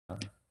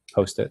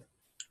post it.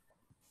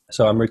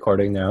 So I'm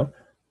recording now.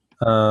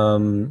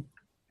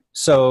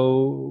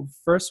 So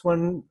first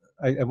one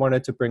I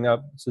wanted to bring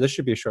up, so this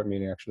should be a short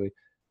meeting actually.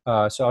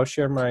 So I'll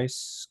share my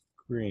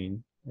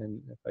screen,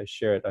 and if I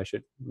share it, I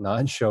should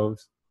not show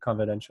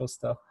confidential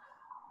stuff.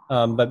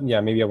 But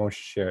yeah, maybe I won't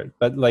share it.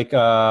 But like,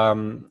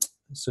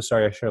 so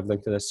sorry, I should have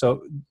linked to this.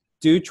 So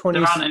do 20.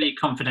 There aren't any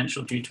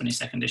confidential due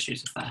 22nd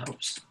issues, if that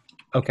helps.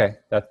 Okay,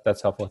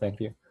 that's helpful. Thank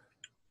you.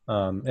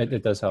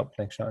 It does help.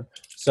 Thanks, Sean.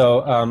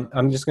 So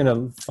I'm just going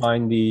to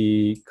find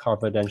the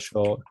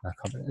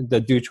the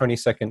due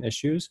 22nd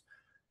issues.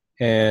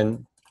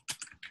 And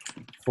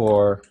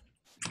for,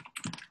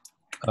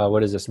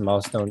 what is this,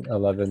 milestone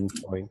 11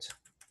 point,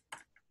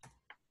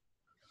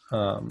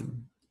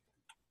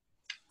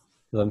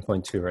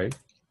 11.2, right?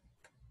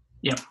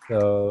 Yep.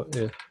 So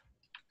if,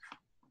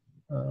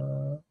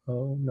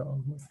 oh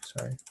no,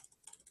 sorry.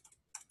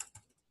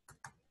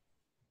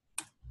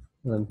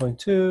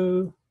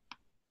 11.2.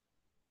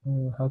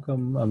 How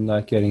come I'm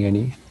not getting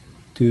any?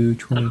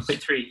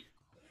 11.3.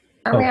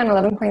 Are we on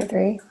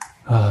 11.3?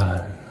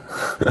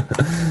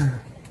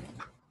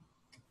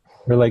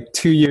 We're like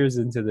 2 years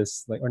into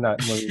this, like, or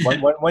not,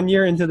 one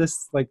year into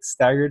this like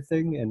staggered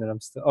thing, and then I'm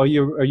still. Oh,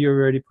 you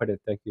already put it.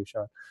 Thank you,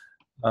 Sean.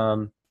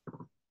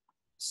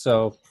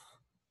 So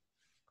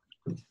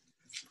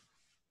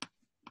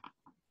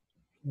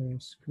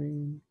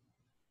screen.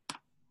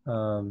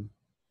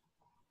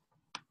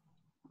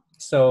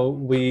 So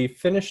we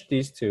finished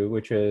these two,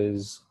 which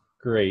is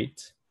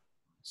great.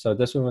 So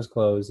this one was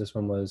closed. This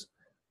one was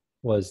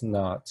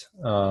not.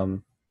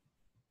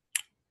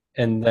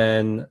 And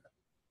then,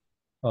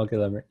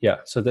 okay, yeah.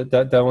 So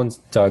that one's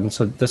done.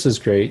 So this is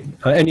great.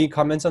 Any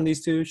comments on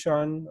these two,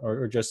 Sean,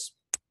 or just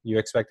you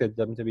expected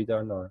them to be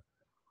done, or?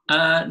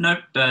 No,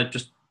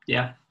 just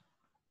yeah.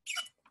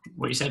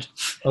 What you said.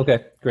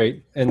 Okay,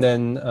 great. And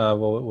then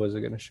what was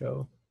it going to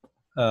show?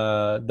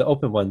 The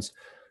open ones.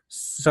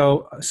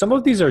 So some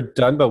of these are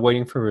done but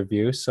waiting for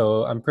review.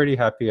 So I'm pretty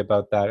happy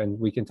about that, and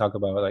we can talk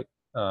about like.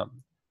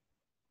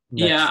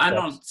 Yeah, I'm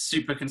not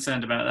super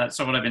concerned about that.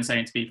 So what I've been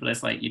saying to people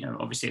is like,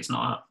 obviously it's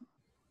not.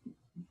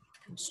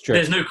 Strict.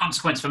 There's no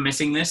consequence for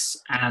missing this,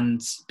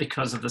 and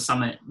because of the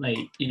summit, like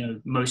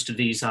most of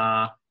these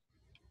are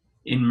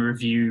in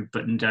review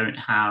but don't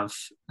have.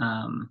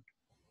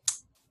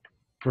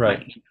 Right.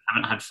 Like,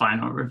 haven't had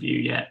final review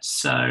yet.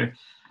 So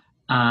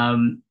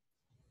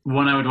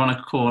one I would want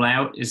to call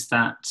out is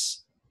that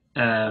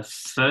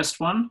first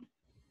one,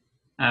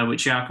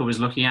 which Jakob was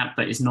looking at,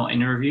 but is not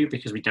in a review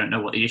because we don't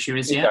know what the issue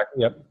is yet.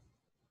 Yep.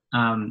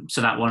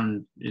 So that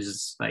one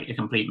is like a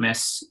complete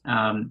miss.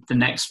 The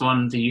next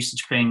one, the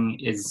usage ping,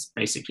 is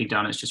basically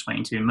done. It's just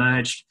waiting to be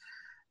merged.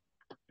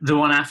 The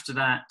one after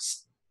that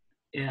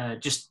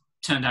just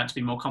turned out to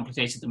be more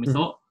complicated than we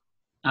thought.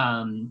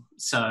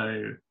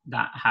 So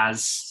that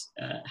has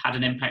had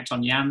an impact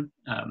on Yan.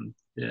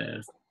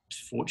 The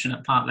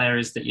fortunate part there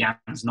is that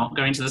Yan's not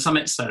going to the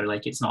summit, so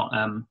like it's not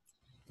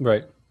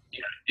right.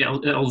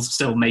 It'll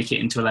still make it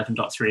into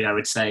 11.3, I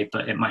would say,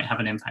 but it might have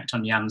an impact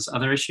on Yan's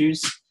other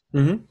issues.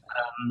 Mm-hmm.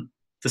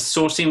 The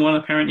sourcing one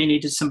apparently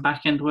needed some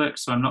back end work,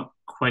 so I'm not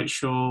quite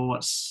sure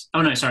what's.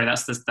 Oh no, sorry,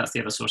 that's the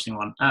other sourcing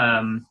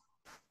one.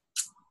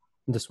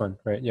 This one,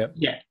 right? Yep.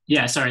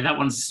 Yeah. Sorry, that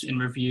one's in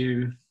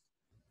review.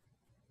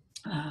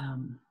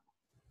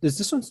 Is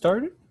this one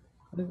started?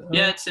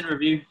 Yeah, it's in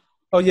review.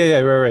 Oh yeah,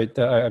 right.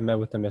 I met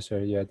with them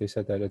yesterday. Yeah, they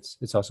said that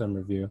it's also in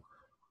review.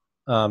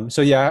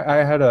 So yeah,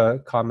 I had a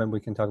comment we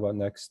can talk about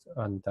next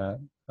on that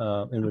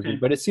in review.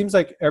 But it seems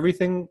like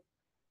everything.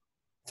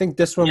 I think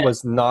this one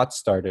was not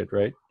started,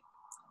 right?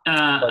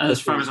 As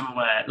far as I'm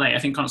aware, like I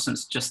think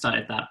Constance just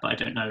started that, but I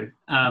don't know.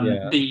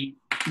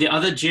 The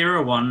other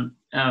Jira one,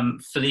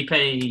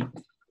 Felipe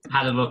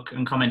had a look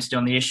and commented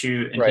on the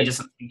issue, and he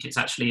doesn't think it's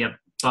actually a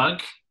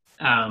bug.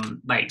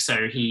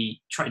 So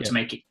he tried to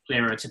make it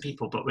clearer to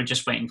people, but we're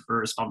just waiting for a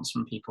response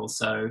from people.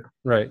 So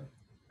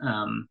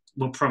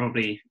we'll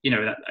probably,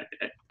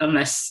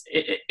 unless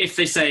if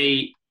they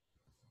say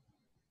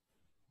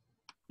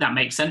that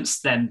makes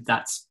sense, then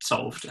that's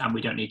solved, and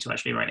we don't need to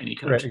actually write any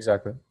code. Right,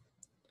 exactly.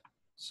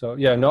 So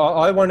yeah, no,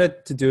 all I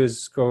wanted to do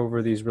is go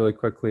over these really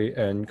quickly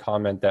and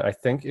comment that I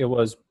think it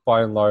was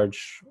by and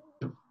large,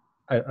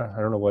 I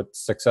don't know what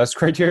success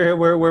criteria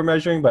we're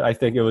measuring, but I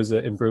think it was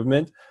an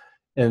improvement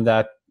in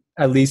that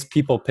at least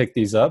people pick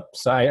these up.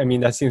 So I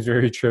mean, that seems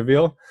very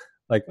trivial.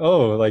 Like,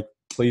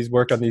 please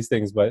work on these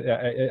things. But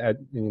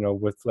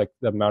with like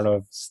the amount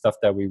of stuff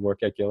that we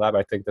work at GitLab,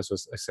 I think this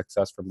was a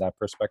success from that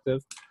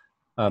perspective.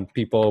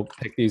 People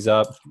pick these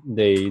up,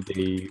 they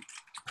pretty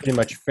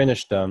much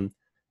finish them.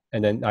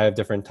 And then I have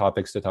different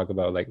topics to talk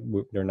about. Like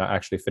they're not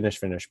actually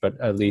finished, but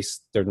at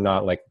least they're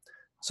not like,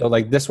 so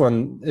like this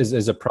one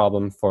is a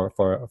problem for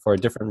a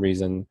different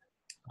reason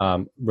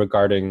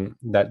regarding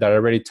that I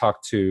already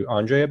talked to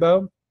Andre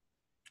about.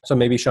 So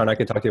maybe Sean, I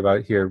could talk to you about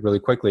it here really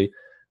quickly,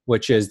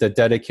 which is the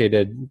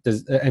dedicated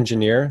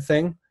engineer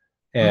thing.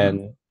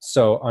 And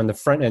so on the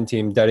front end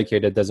team,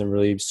 dedicated doesn't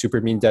really super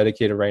mean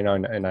dedicated right now.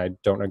 And I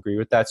don't agree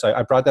with that. So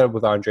I brought that up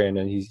with Andre, and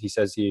then he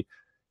says he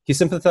he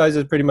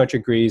sympathizes, pretty much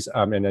agrees.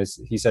 And as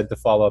he said, the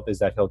follow up is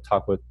that he'll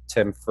talk with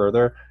Tim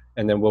further,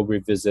 and then we'll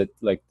revisit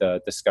like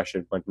the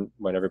discussion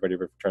when everybody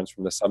returns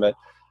from the summit.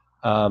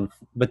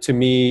 But to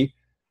me,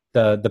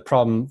 the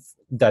problem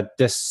that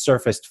this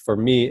surfaced for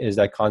me is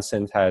that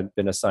Constance had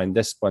been assigned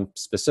this one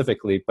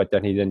specifically, but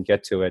then he didn't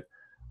get to it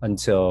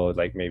until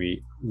like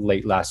maybe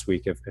late last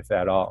week, if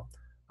at all,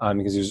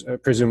 because he was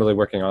presumably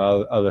working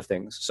on other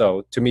things.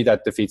 So to me,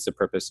 that defeats the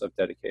purpose of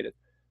dedicated.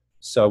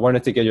 So I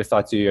wanted to get your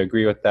thoughts. Do you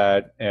agree with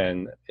that?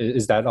 And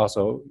is that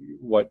also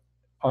what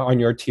on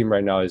your team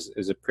right now? Is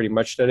it pretty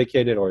much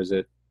dedicated, or is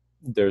it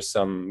there's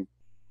some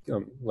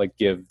like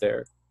give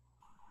there?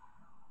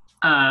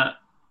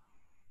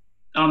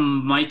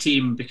 On my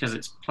team, because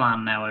it's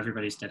planned now,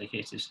 everybody's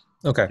dedicated.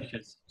 Okay.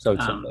 Because, so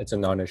it's a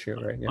non-issue,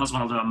 right? Yeah.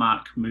 Oswaldo and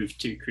Mark moved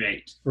to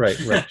Create. Right.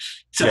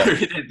 So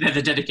yeah. They're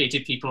the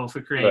dedicated people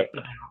for Create, right.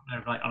 But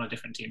they're like on a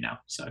different team now.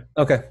 So.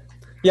 Okay.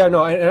 Yeah.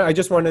 No. I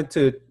just wanted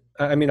to.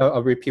 I mean,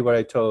 I'll repeat what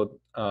I told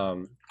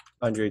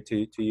Andre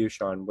to you,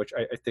 Sean, which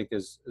I think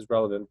is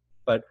relevant.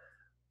 But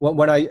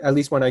when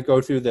I go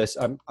through this,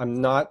 I'm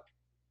not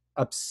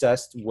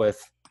obsessed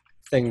with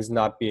things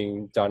not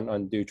being done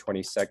on due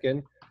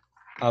 22nd.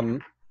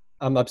 I'm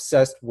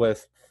obsessed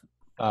with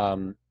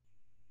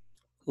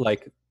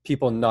like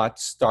people not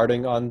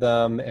starting on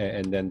them,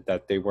 and then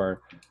that they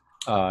were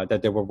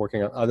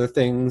working on other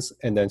things,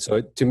 and then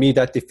so to me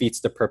that defeats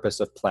the purpose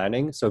of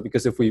planning. So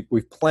because if we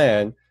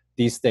plan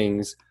these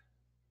things,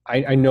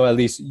 I know at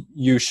least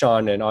you,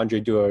 Sean, and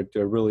Andre do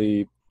a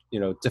really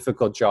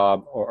difficult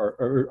job,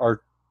 or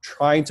are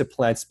trying to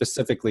plan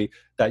specifically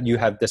that you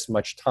have this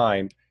much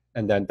time,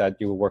 and then that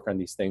you will work on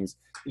these things.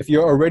 If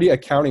you're already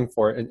accounting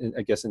for it, and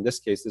I guess in this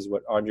case is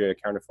what Andre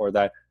accounted for,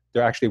 that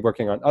they're actually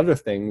working on other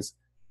things,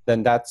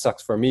 then that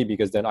sucks for me,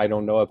 because then I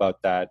don't know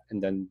about that,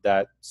 and then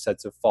that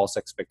sets a false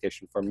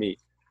expectation for me,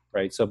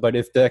 right? So, but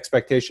if the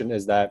expectation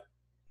is that,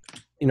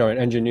 an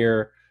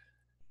engineer,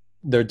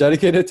 they're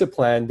dedicated to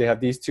plan, they have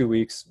these 2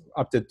 weeks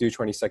up to due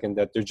 22nd,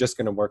 that they're just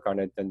going to work on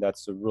it, then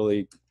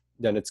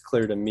then it's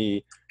clear to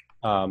me.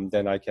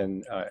 Then I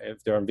can,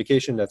 if they're on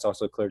vacation, that's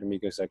also clear to me,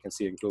 because I can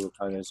see it in Google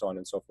Calendar and so on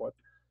and so forth.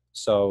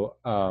 So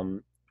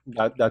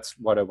that's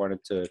what I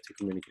wanted to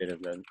communicate,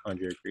 and then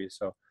Andre agrees.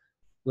 So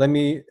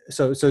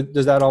so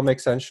does that all make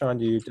sense, Sean?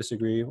 Do you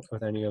disagree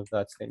with any of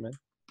that statement?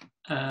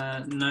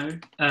 No.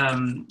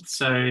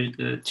 So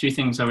the two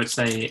things I would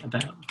say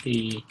about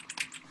the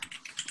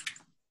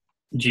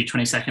due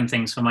 22nd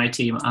things for my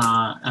team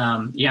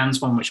are Jan's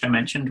one, which I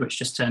mentioned, which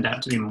just turned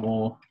out to be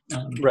more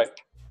right.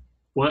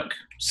 work,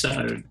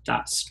 so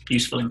that's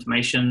useful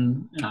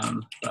information,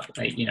 but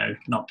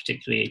not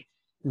particularly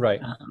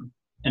right.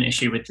 An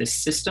issue with this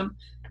system.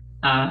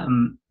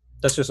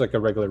 That's just like a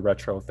regular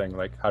retro thing,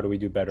 like how do we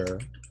do better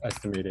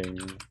estimating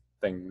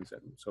things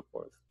and so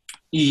forth.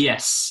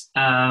 Yes.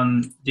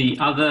 The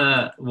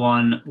other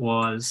one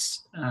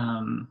was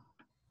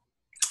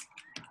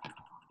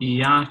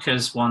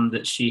Yaka's one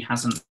that she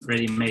hasn't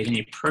really made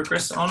any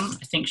progress on.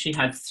 I think she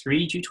had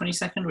 3 due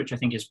 22nd, which I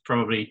think is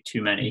probably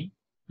too many.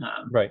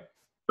 Right.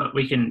 But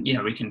we can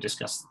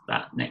discuss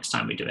that next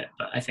time we do it.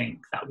 But I think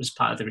that was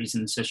part of the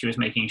reason. So she was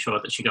making sure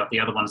that she got the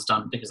other ones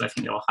done, because I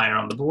think they were higher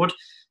on the board.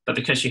 But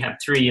because she had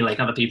 3, like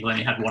other people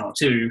only had 1 or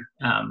 2,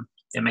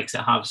 it makes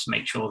it hard to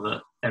make sure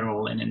that they're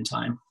all in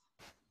time.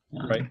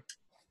 Right.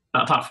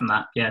 But apart from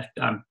that, yeah,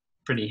 I'm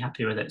pretty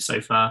happy with it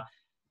so far.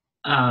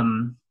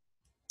 And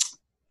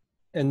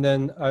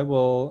then I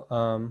will,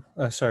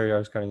 sorry, I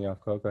was cutting you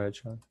off. Go ahead,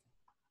 Sean.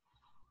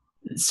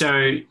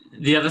 So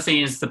the other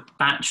thing is the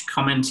batch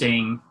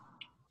commenting.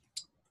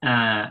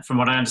 From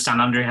what I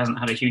understand, Andre hasn't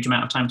had a huge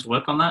amount of time to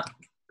work on that.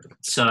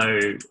 So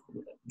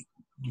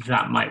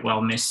that might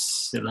well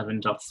miss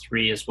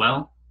 11.3 as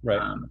well.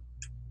 Right.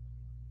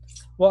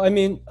 Well, I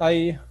mean,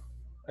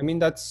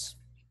 that's,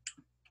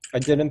 I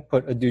didn't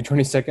put a due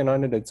 22nd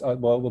on it. It's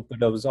but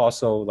it was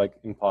also like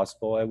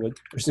impossible, I would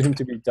presume,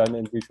 to be done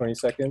in due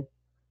 22nd.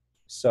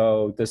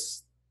 So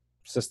this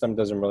system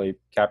doesn't really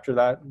capture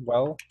that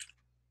well,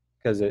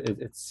 because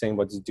it's saying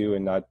what's due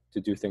and not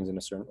to do things in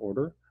a certain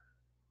order.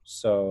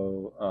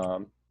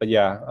 So, but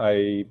yeah,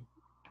 I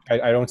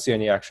don't see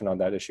any action on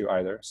that issue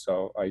either.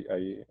 So I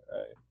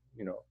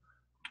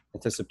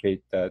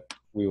anticipate that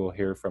we will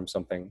hear from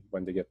something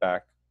when they get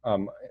back.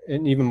 And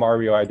even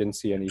Mario, I didn't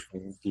see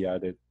anything he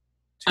added.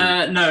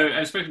 No,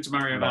 I've spoken to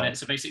Mario about it.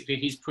 So basically,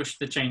 he's pushed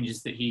the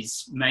changes that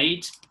he's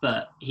made,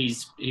 but he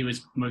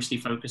was mostly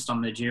focused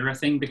on the Jira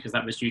thing, because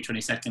that was due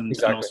 22nd.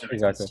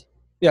 Exactly.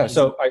 Yeah.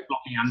 So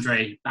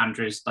blocking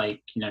Andre's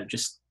like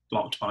just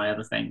blocked by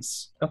other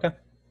things. Okay.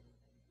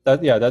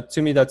 That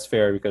to me that's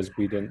fair, because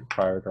we didn't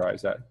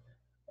prioritize that.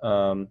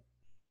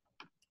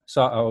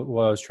 So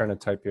what I was trying to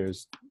type here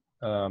is,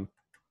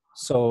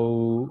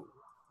 so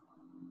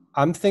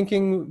I'm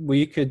thinking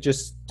we could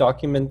just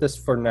document this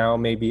for now,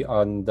 maybe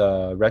on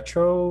the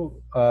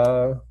retro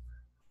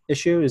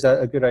issue. Is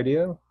that a good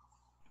idea?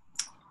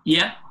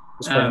 Yeah.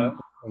 And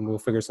we'll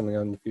figure something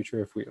out in the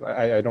future if we.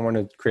 I don't want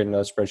to create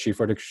another spreadsheet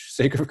for the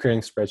sake of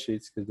creating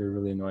spreadsheets, because they're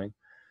really annoying.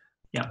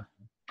 Yeah.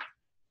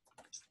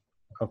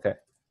 Okay.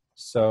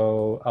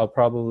 So I'll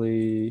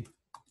probably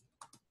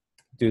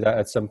do that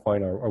at some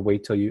point, or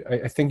wait till you.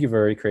 I think you've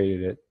already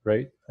created it,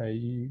 right?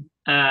 No,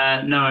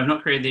 I've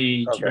not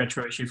created the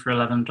retro issue for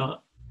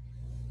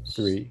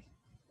 11.3.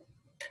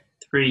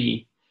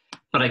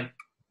 But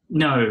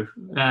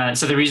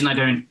so the reason I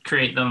don't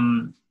create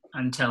them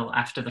until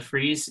after the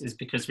freeze is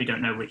because we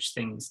don't know which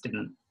things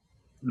didn't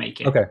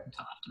make it until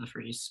after the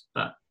freeze.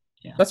 But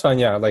yeah, that's fine.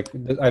 Yeah, like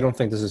I don't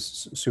think this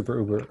is super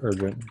uber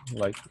urgent.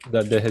 Like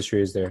the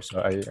history is there, so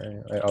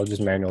I'll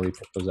just manually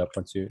pick those up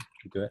once you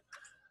do it.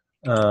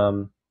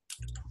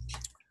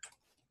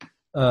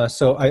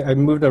 So I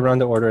moved around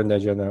the order in the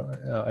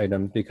agenda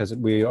item because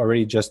we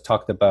already just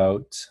talked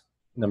about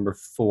number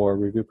 4,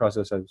 review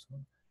process.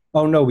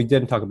 Oh no, we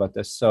didn't talk about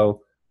this.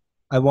 So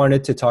I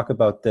wanted to talk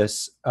about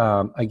this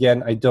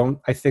again. I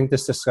think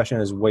this discussion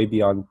is way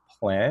beyond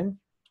plan,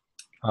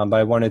 but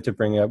I wanted to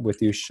bring it up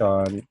with you,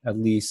 Sean, at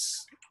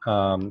least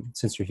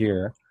since you're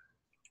here.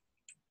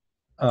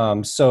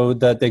 So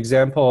the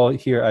example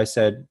here I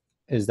said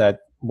is that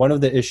one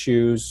of the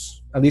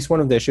issues, at least one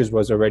of the issues,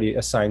 was already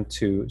assigned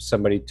to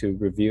somebody to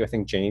review, I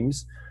think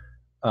James,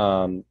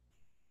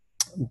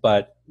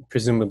 but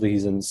presumably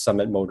he's in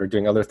summit mode or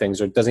doing other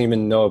things or doesn't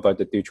even know about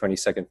the due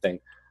 22nd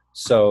thing.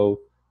 So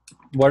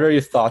what are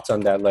your thoughts on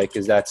that? Like,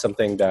 is that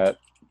something that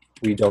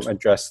we don't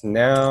address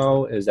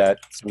now? Is that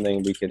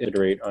something we can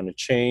iterate on a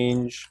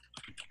change?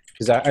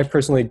 Because I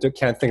personally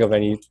can't think of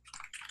anything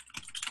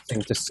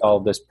to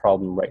solve this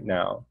problem right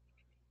now.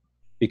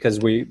 Because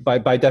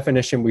by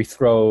definition, we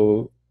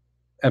throw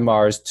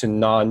MRs to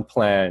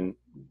non-plan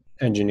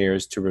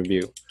engineers to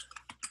review.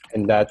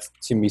 And that,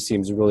 to me,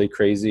 seems really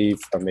crazy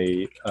from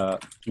a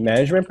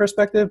management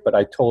perspective, but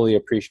I totally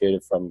appreciate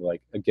it from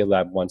like a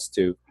GitLab wants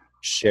to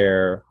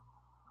share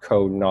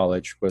code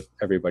knowledge with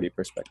everybody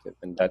perspective.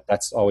 And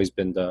that's always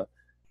been the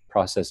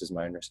process, is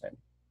my understanding.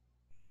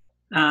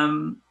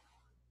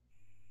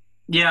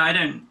 Yeah, I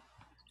don't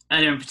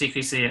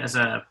particularly see it as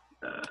a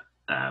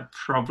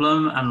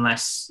problem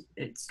unless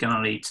it's going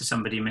to lead to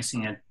somebody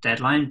missing a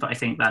deadline. But I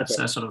think that's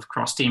a sort of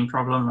cross-team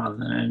problem rather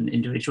than an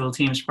individual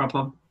team's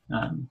problem.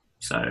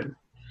 So,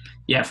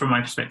 yeah, from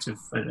my perspective,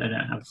 I don't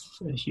have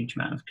a huge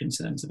amount of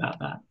concerns about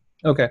that.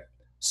 Okay.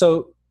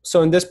 So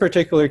in this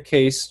particular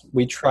case,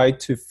 we tried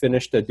to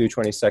finish the due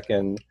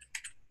 22nd,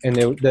 and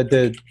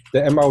the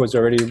MR was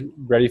already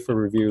ready for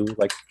review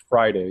like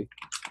Friday,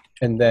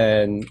 and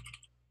then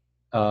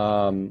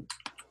and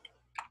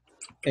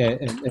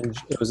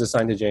it was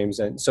assigned to James.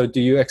 And so,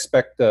 do you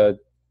expect the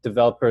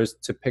developers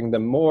to ping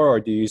them more, or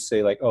do you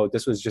say like, oh,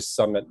 this was just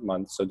summit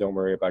month, so don't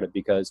worry about it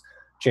because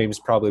James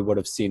probably would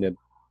have seen it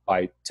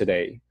by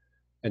today,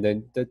 and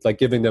then like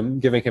giving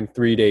him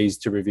 3 days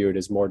to review it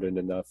is more than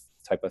enough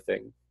type of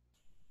thing?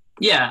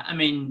 Yeah, I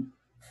mean,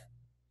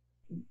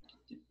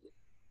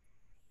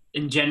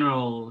 in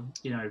general,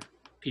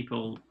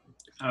 people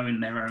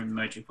own their own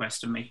merge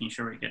request and making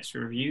sure it gets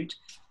reviewed.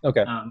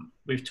 Okay.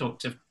 We've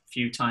talked a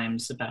few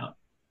times about,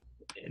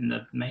 in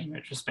the main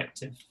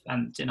retrospective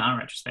and in our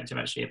retrospective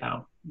actually,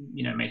 about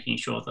making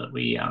sure that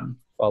we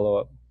follow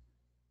up.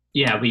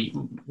 Yeah, we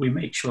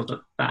make sure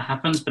that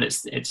happens, but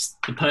it's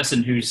the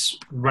person who's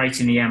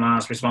writing the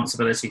MR's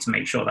responsibility to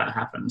make sure that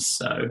happens.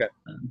 So okay.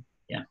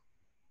 Yeah.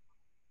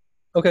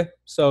 Okay,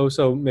 so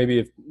maybe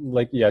if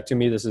to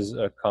me this is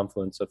a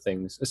confluence of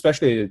things,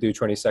 especially the due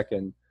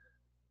 22nd.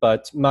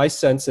 But my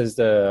sense is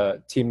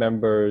the team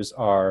members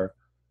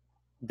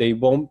they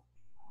won't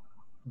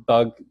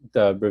bug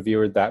the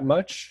reviewer that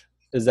much.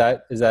 Is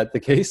that the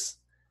case?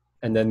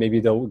 And then maybe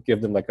they'll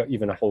give them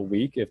even a whole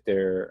week if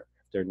they're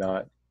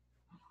not,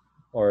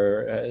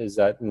 or is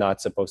that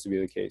not supposed to be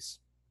the case?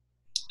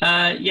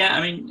 Yeah,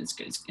 I mean,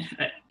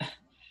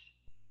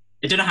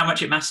 I don't know how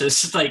much it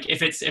matters. Like,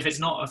 if it's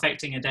not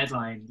affecting a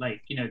deadline,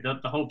 the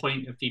whole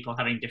point of people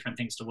having different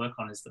things to work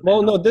on is that.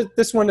 Well, no,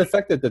 this one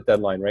affected the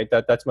deadline, right?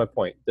 That's my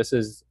point. This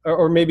is,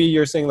 or maybe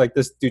you're saying like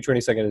this due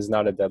 22nd is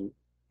not a deadline.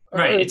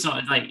 Right. It's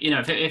not like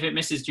if it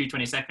misses due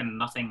 22nd,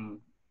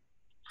 nothing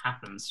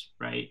happens,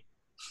 right?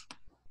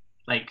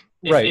 Like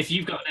if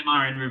you've got an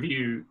MR in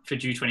review for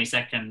due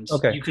 22nd,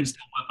 you can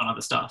still work on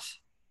other stuff.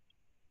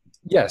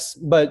 Yes,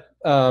 but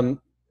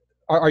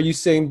are you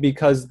saying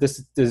because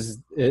this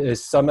is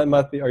summit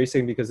month? Are you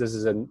saying because this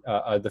is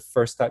the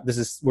first time?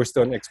 We're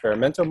still in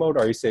experimental mode.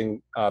 Or are you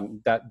saying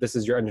that this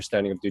is your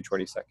understanding of due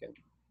 22nd?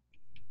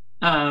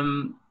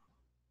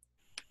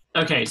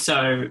 Okay,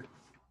 so.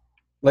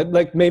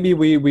 Like maybe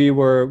we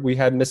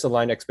had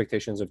misaligned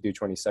expectations of due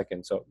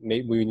 22nd, so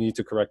maybe we need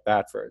to correct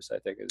that first. I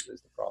think is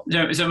the problem.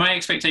 No, so my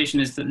expectation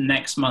is that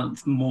next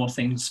month more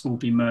things will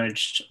be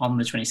merged on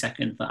the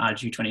 22nd that are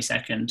due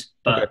 22nd.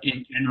 But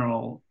in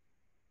general,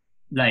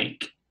 I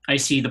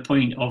see the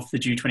point of the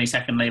due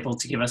 22nd label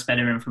to give us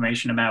better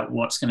information about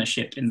what's going to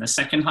ship in the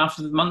second half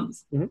of the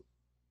month,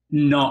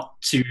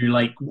 not to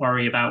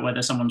worry about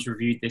whether someone's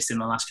reviewed this in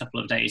the last couple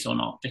of days or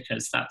not,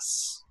 because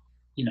that's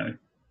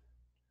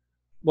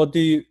Well, do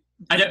you?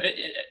 I don't.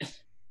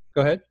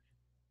 Go ahead.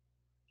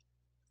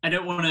 I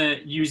don't want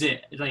to use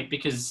it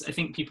because I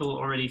think people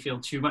already feel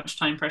too much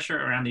time pressure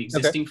around the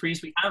existing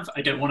freeze we have.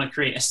 I don't want to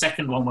create a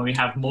second one where we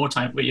have more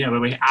time, where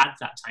we add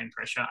that time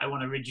pressure. I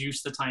want to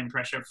reduce the time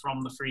pressure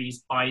from the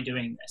freeze by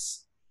doing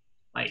this.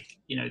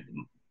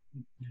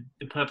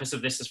 The purpose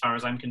of this, as far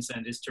as I'm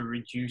concerned, is to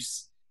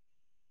reduce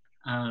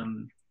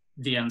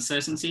the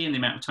uncertainty and the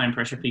amount of time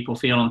pressure people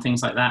feel on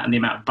things like that, and the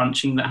amount of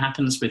bunching that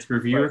happens with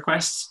review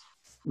requests,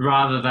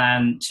 rather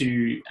than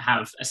to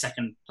have a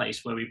second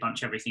place where we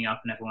bunch everything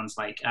up and everyone's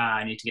like,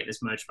 I need to get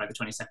this merged by the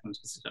 22nd because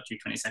it's got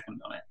 22nd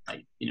on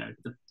it.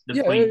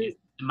 The point is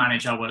to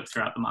manage our work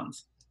throughout the month.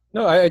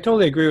 No, I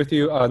totally agree with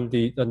you on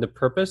the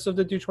purpose of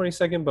the due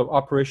 22nd, but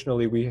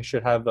operationally we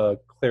should have a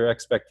clear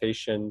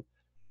expectation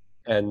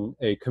and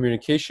a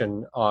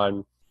communication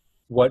on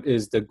what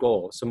is the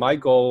goal. So my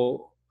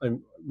goal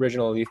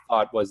originally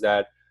thought was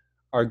that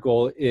our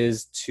goal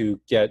is to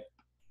get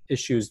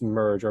issues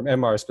merged, or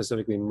MR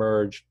specifically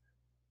merged,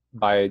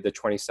 by the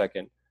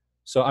 22nd.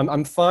 So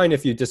I'm fine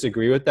if you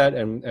disagree with that,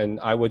 and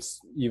I would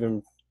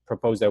even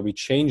propose that we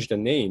change the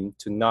name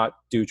to not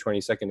do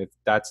 22nd if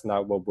that's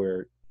not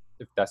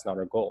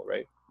our goal,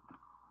 right?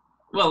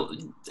 Well,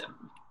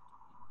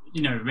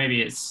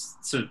 maybe it's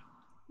sort of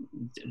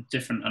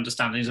different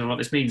understandings of what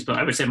this means, but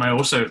I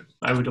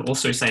would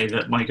also say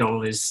that my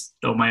goal is,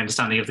 or my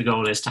understanding of the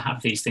goal is, to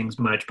have these things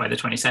merged by the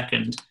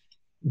 22nd.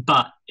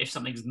 But if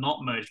something's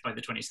not merged by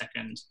the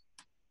 22nd,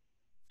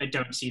 I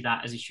don't see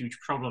that as a huge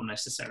problem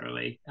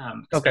necessarily,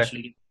 especially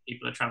if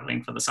people are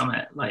traveling for the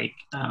summit.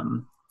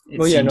 I'm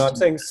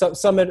saying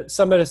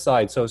summit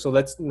aside. So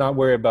let's not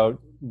worry about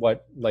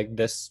what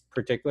this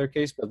particular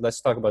case, but let's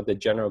talk about the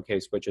general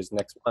case, which is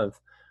next month.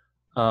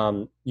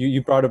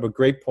 You brought up a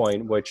great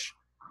point, which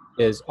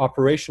is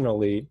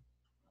operationally.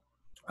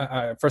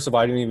 First of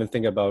all, I didn't even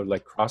think about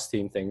cross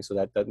team things, so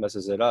that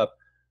messes it up.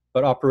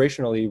 But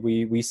operationally,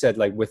 we said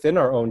within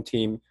our own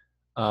team,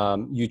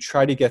 you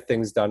try to get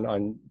things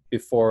done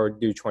before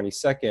due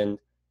 22nd,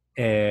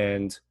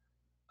 and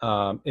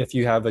if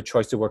you have a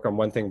choice to work on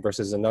one thing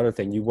versus another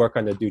thing, you work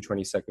on the due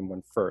 22nd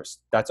one first.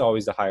 That's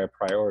always the higher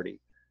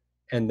priority.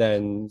 And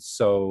then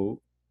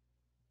so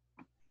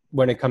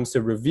when it comes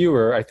to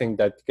reviewer, I think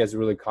that gets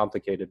really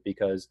complicated,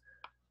 because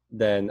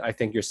then I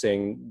think you're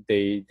saying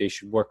they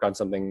should work on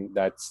something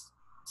that's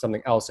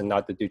something else and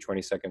not the due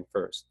 22nd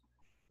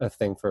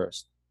thing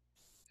first.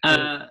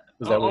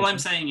 All I'm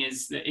saying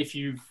is that if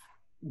you've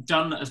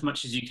done as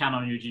much as you can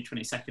on your due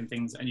 22nd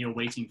things and you're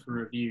waiting for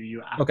review,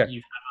 you have other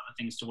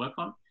things to work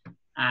on.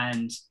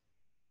 And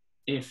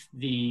if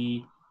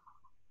the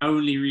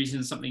only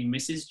reason something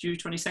misses due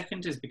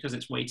 22nd is because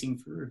it's waiting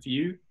for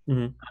review,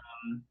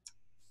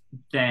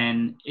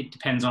 then it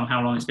depends on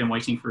how long it's been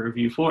waiting for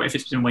review for. If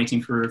it's been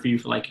waiting for review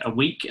for a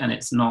week and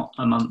it's not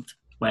a month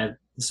where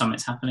the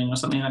summit's happening or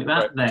something like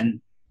that, then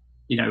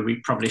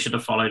we probably should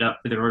have followed up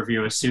with a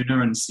reviewer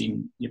sooner and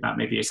seen about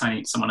maybe assigning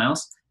it to someone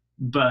else.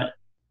 But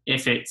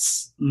if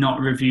it's not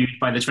reviewed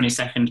by the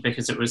 22nd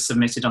because it was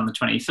submitted on the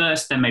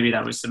 21st, then maybe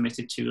that was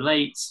submitted too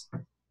late.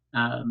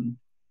 And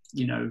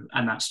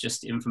that's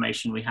just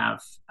information we have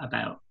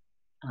about.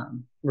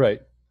 Right.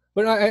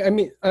 But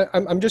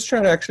I'm just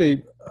trying to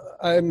actually,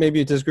 maybe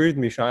you disagree with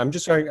me, Sean. I'm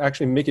just trying to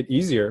actually make it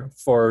easier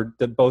for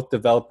both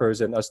developers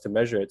and us to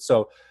measure it.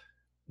 So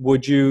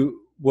would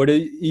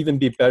it even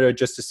be better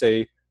just to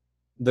say,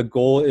 the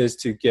goal is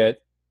to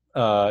get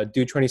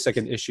due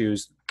 22nd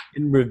issues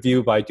in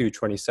review by due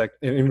 22nd,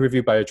 in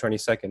review by a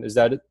 22nd? Is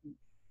that,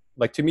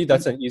 to me,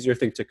 that's an easier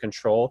thing to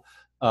control.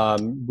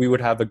 We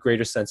would have a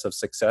greater sense of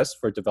success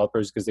for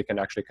developers because they can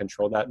actually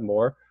control that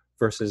more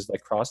versus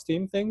cross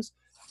team things.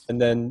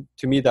 And then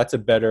to me, that's a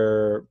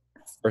better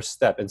first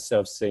step instead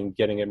of saying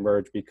getting it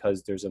merged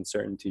because there's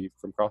uncertainty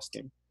from cross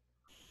team.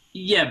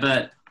 Yeah,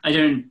 but I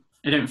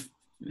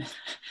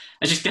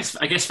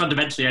guess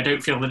fundamentally, I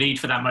don't feel the need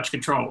for that much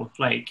control.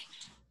 I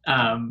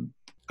don't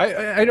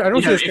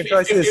think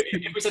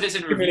if we said it's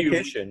in review,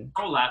 we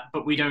control that,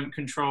 but we don't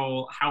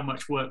control how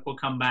much work will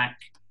come back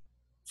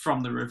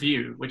from the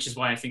review, which is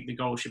why I think the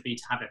goal should be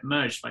to have it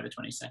merged by the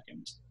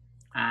 22nd.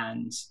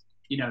 And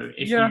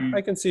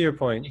I can see your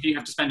point. If you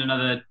have to spend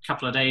another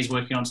couple of days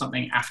working on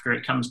something after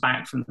it comes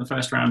back from the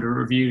first round of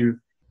review,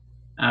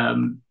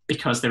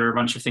 because there are a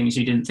bunch of things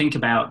you didn't think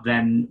about,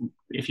 then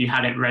if you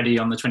had it ready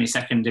on the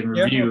 22nd in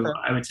review,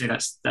 I would say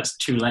that's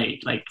too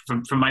late.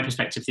 From my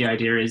perspective, the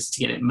idea is to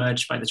get it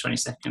merged by the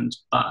 22nd,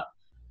 but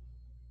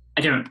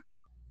I don't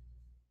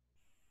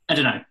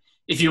know.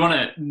 If you want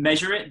to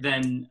measure it,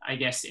 then I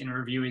guess in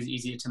review is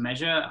easier to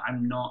measure.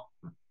 I'm not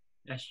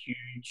a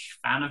huge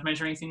fan of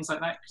measuring things like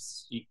that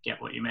because you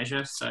get what you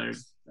measure. So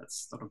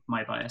that's sort of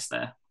my bias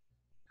there.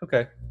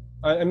 Okay.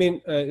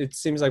 It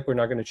seems like we're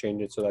not going to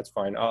change it, so that's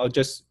fine.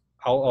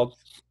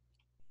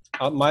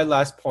 My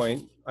last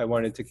point I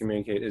wanted to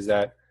communicate is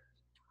that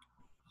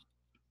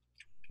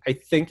I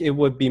think it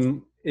would be,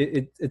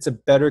 it's a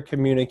better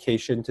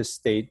communication to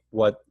state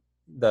what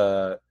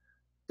the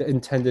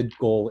intended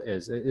goal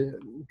is.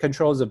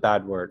 Control is a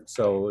bad word.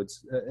 So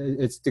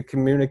it's the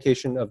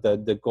communication of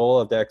the goal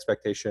of the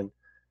expectation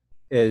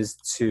is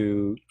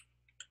to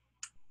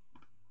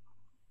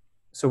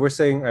So we're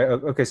saying,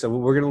 okay, so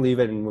we're going to leave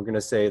it and we're going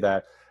to say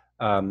that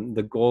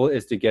the goal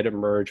is to get it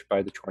merged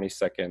by the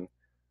 22nd.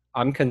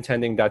 I'm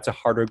contending that's a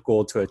harder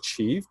goal to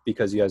achieve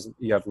because you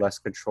have less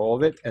control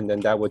of it. And then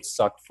that would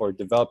suck for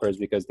developers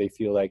because they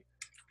feel like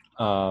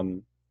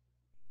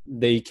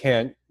they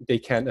can't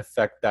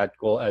affect that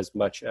goal as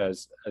much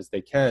as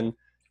they can.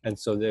 And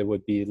so it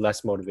would be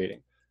less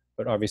motivating.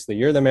 But obviously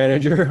you're the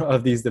manager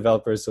of these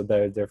developers. So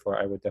therefore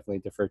I would definitely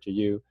defer to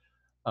you.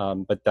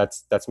 But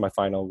that's my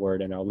final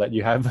word, and I'll let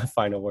you have a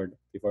final word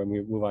before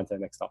we move on to the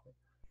next topic.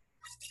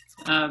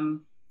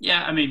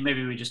 Yeah, I mean,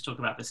 maybe we just talk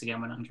about this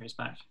again when Andre's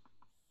back.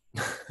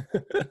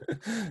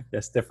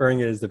 Yes, deferring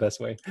is the best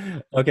way.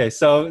 Okay,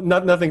 so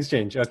nothing's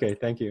changed. Okay,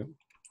 thank you.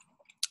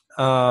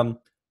 So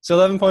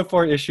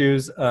 11.4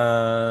 issues.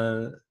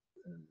 How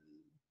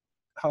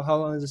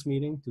long is this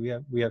meeting?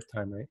 Do we have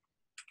time, right?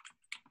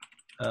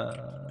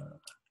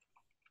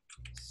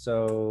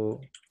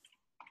 So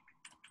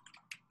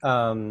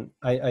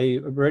I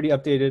already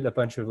updated a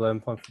bunch of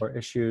 11.4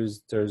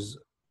 issues. There's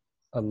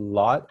a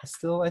lot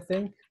still, I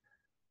think.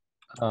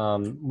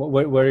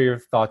 What are your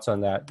thoughts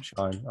on that,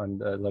 Sean, on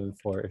the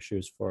 11.4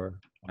 issues for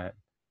that?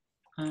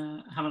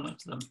 Haven't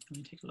looked at them. Let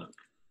me take a look.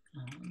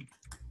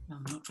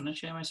 I'm not going to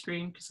share my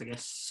screen because I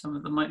guess some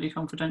of them might be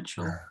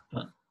confidential.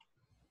 But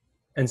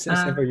and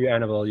since for you,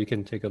 Annabelle, you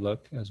can take a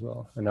look as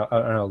well, and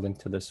I'll link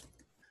to this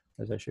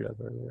as I should have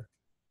earlier.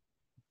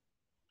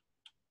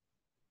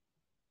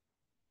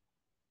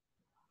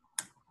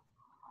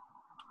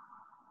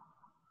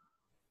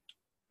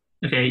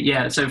 Okay,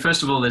 yeah, so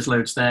first of all, there's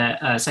loads there.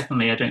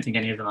 Secondly, I don't think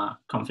any of them are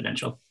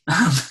confidential.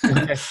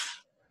 Okay.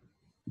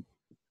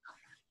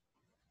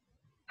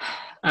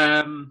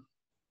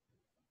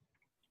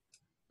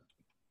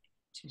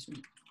 Excuse me.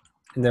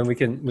 And then we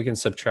can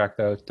subtract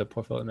out the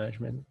portfolio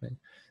management thing.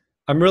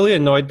 I'm really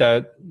not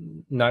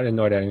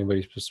annoyed at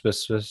anybody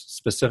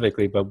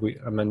specifically, but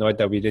I'm annoyed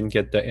that we didn't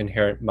get the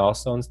inherent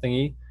milestones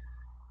thingy,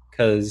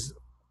 because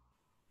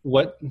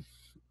what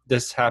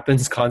this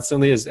happens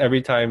constantly is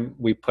every time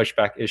we push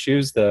back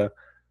issues, the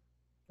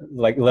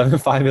like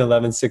 11.5 and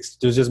 11.6,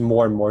 there's just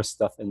more and more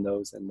stuff in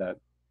those, and that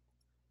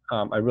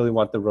I really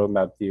want the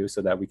roadmap view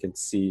so that we can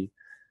see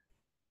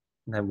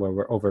and where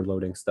we're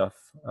overloading stuff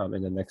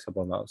in the next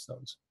couple of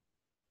milestones.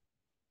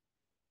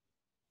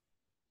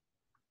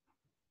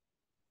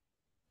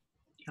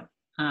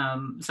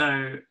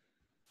 So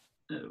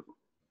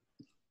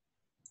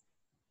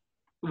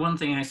one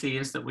thing I see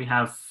is that we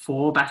have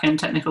 4 backend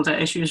technical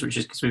debt issues, which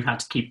is because we've had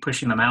to keep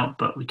pushing them out,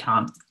 but we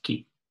can't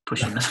keep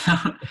pushing them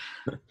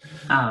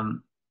out.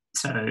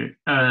 Sorry,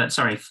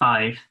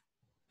 5.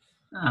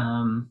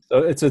 So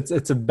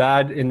it's a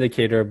bad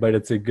indicator, but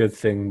it's a good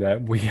thing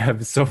that we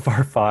have so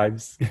far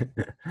 5s.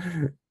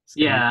 So.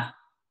 Yeah.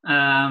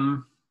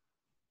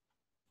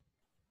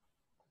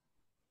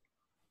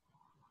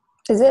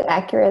 Is it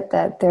accurate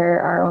that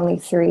there are only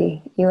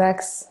 3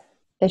 UX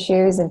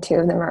issues and 2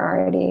 of them are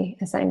already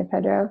assigned to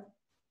Pedro?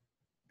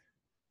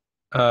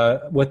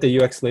 What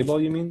the UX label,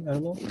 you mean,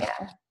 Annabelle?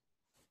 Yeah.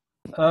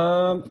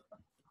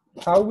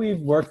 How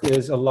we've worked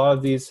is a lot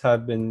of these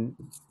have been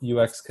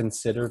UX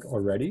considered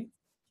already.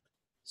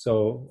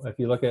 So if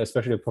you look at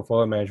especially the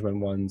portfolio management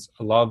ones,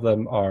 a lot of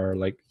them are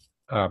like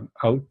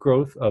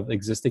outgrowth of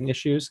existing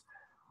issues.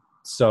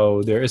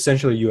 So they're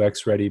essentially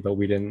UX ready, but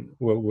we didn't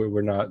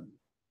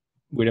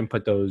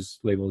put those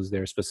labels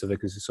there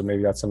specifically. So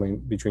maybe that's something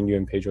between you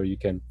and Pedro you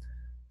can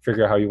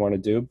figure out how you want to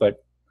do,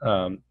 but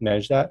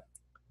manage that.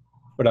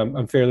 But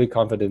I'm fairly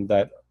confident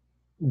that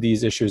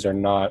these issues are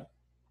not,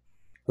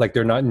 like,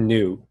 they're not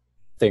new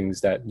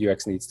things that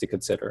UX needs to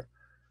consider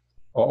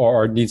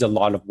or needs a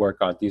lot of work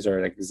on. These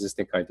are like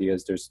existing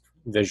ideas. There's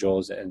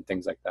visuals and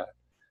things like that.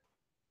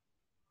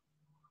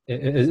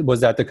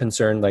 Was that the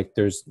concern? Like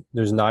there's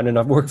not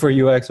enough work for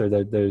UX, or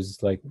that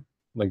there's like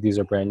these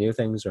are brand new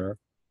things, or?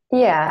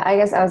 Yeah, I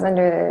guess I was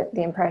under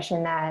the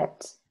impression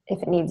that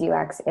if it needs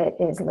UX, it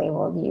is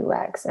labeled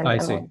UX, and I I'm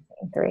see. only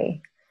seeing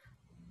 3.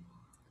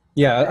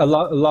 Yeah, a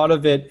lot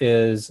of it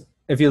is,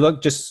 if you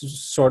look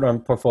just sort on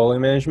portfolio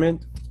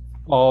management,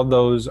 all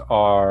those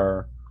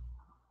are,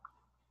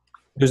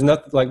 there's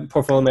nothing like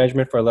portfolio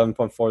management for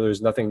 11.4.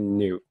 There's nothing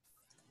new,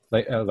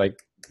 like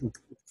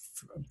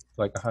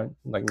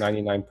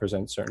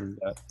 99% certain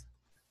that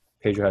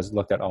Pedro has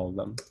looked at all of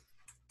them.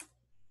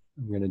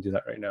 I'm going to do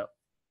that right now.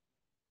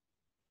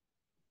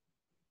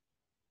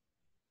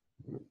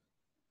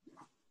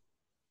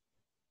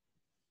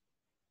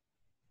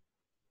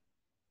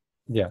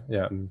 Yeah,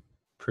 I'm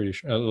pretty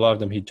sure. A lot of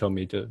them he told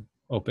me to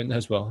open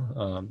as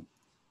well.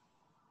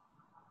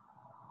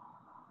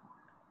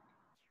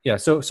 Yeah,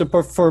 so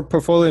for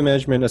portfolio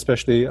management,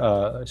 especially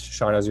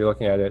Sean, as you're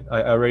looking at it,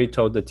 I already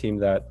told the team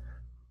that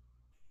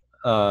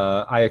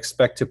I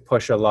expect to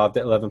push a lot of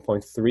the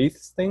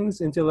 11.3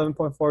 things into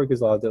 11.4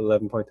 because a lot of the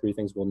 11.3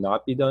 things will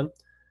not be done.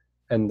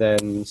 And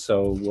then,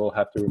 so we'll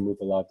have to remove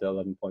a lot of the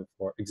 11.4,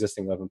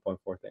 existing 11.4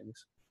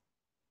 things.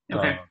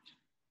 Okay.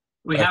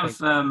 We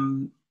have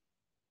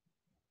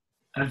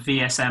a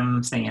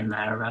VSM thing in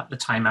there about the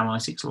time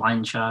analytics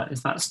line chart.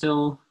 Is that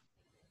still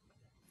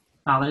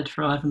valid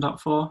for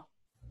 11.4?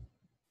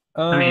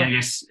 I mean, I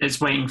guess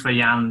it's waiting for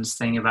Jan's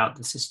thing about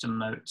the system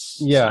notes.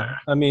 Yeah,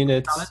 so I mean,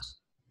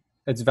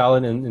 it's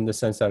valid in the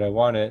sense that I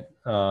want it.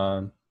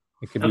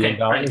 It could be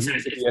invalid. Right. So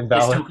it's still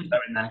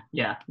in there.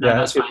 Yeah, no, yeah,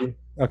 that's fine.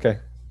 Okay,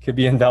 could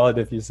be invalid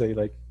if you say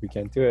like we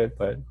can't do it,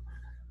 but.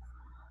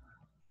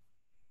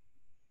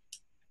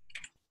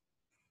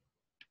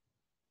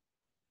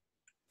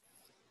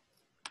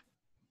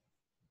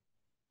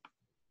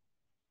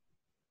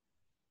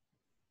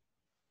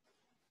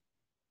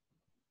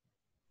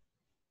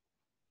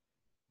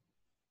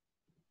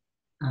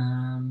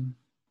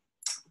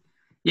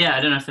 Yeah,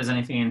 I don't know if there's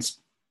anything in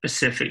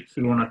specific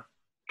you want to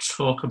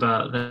talk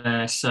about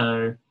there.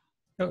 So,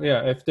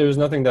 yeah, if there's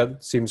nothing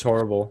that seems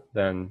horrible,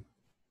 then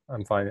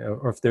I'm fine.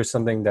 Or if there's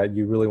something that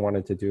you really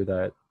wanted to do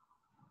that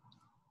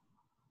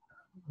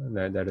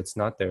it's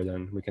not there,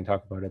 then we can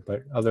talk about it.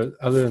 But other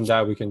than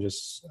that, we can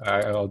just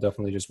I'll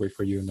definitely just wait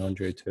for you and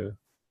Andre to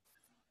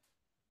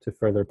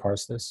further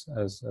parse this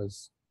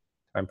as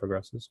time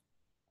progresses.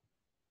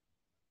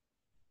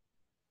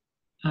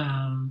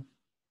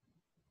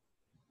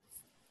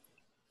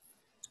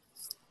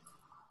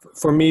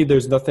 For me,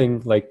 there's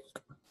nothing like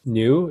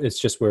new. It's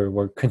just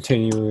we're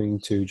continuing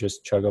to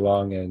just chug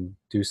along and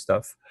do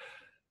stuff.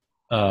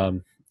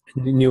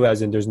 New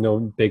as in there's no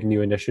big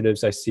new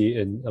initiatives I see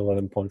in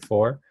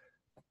 11.4.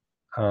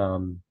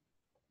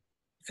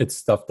 It's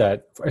stuff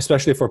that,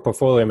 especially for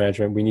portfolio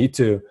management, we need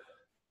to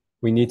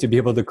be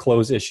able to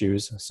close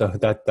issues. So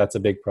that's a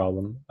big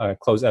problem.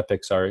 Close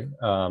epics, sorry.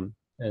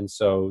 And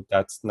so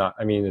that's not,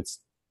 I mean, I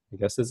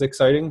guess it's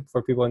exciting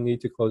for people who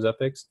need to close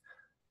epics,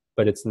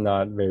 but it's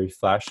not very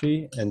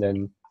flashy. And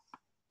then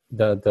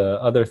the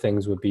other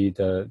things would be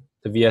the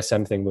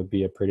VSM thing would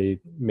be a pretty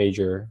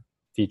major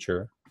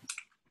feature.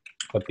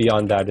 But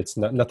beyond that, it's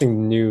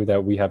nothing new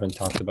that we haven't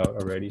talked about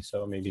already.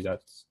 So maybe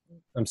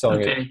I'm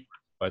selling it.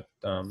 But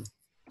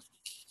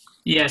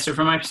yeah, so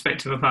from my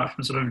perspective, apart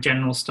from sort of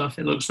general stuff,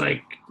 it looks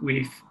like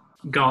we've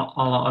got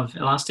a lot of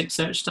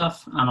Elasticsearch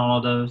stuff and a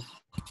lot of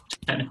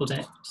technical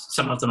debt.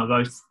 Some of them are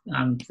both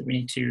that we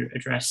need to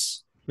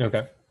address.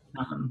 Okay.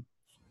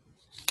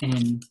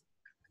 In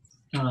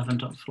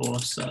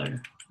 11.4, so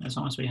as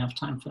long as we have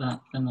time for that,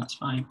 then that's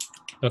fine.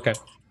 Okay.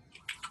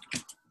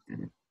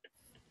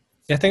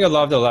 I think a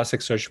lot of the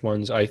Elasticsearch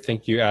ones, I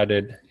think you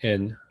added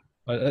in,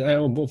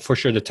 for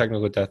sure the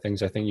technical debt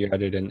things, I think you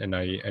added in, and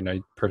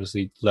I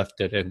purposely left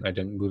it in. I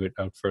didn't move it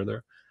out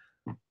further.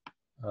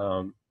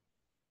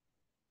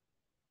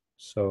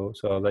 So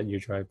I'll let you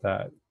drive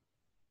that.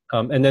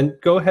 And then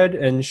go ahead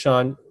and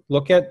Sean,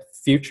 look at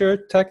future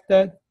tech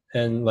debt,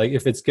 and like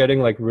if it's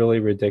getting like really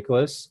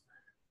ridiculous,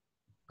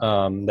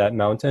 that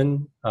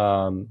mountain,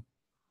 and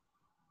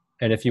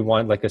if you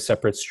want like a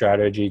separate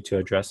strategy to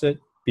address it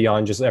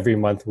beyond just every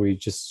month we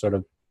just sort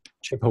of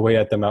chip away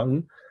at the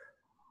mountain,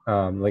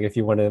 like if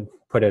you want to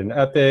put it in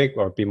Epic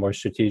or be more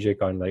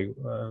strategic on like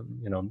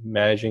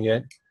managing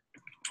it,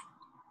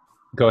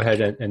 go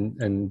ahead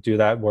and do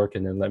that work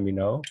and then let me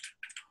know.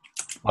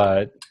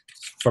 But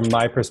from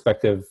my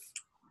perspective,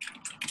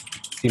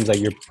 it seems like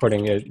you're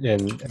putting it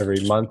in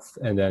every month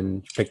and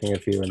then picking a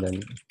few, and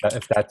then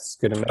if that's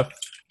good enough,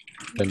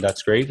 then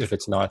that's great. If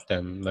it's not,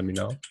 then let me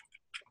know.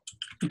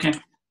 Okay.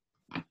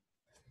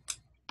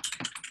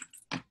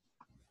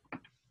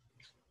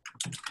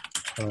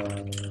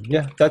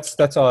 Yeah,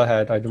 that's all I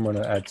had. I didn't want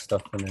to add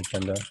stuff on the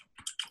agenda.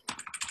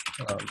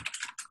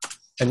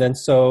 And then,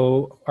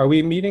 so are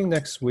we meeting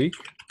next week?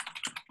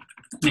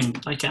 I mean,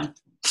 I can.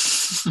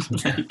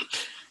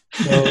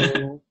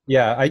 So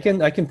yeah, I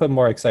can put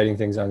more exciting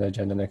things on the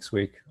agenda next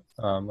week.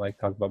 Like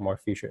talk about more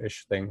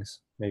feature-ish things.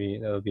 Maybe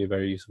that'll be a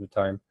very useful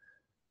time.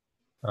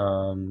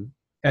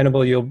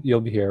 Annabelle,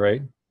 you'll be here,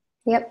 right?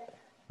 Yep.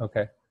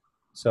 Okay.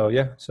 So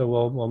yeah, so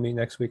we'll meet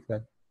next week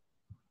then.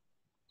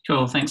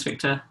 Cool. Thanks,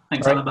 Victor.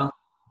 Thanks, Annabelle.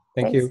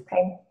 Thanks, you.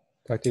 Bye.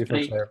 Talk to you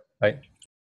folks later. Bye.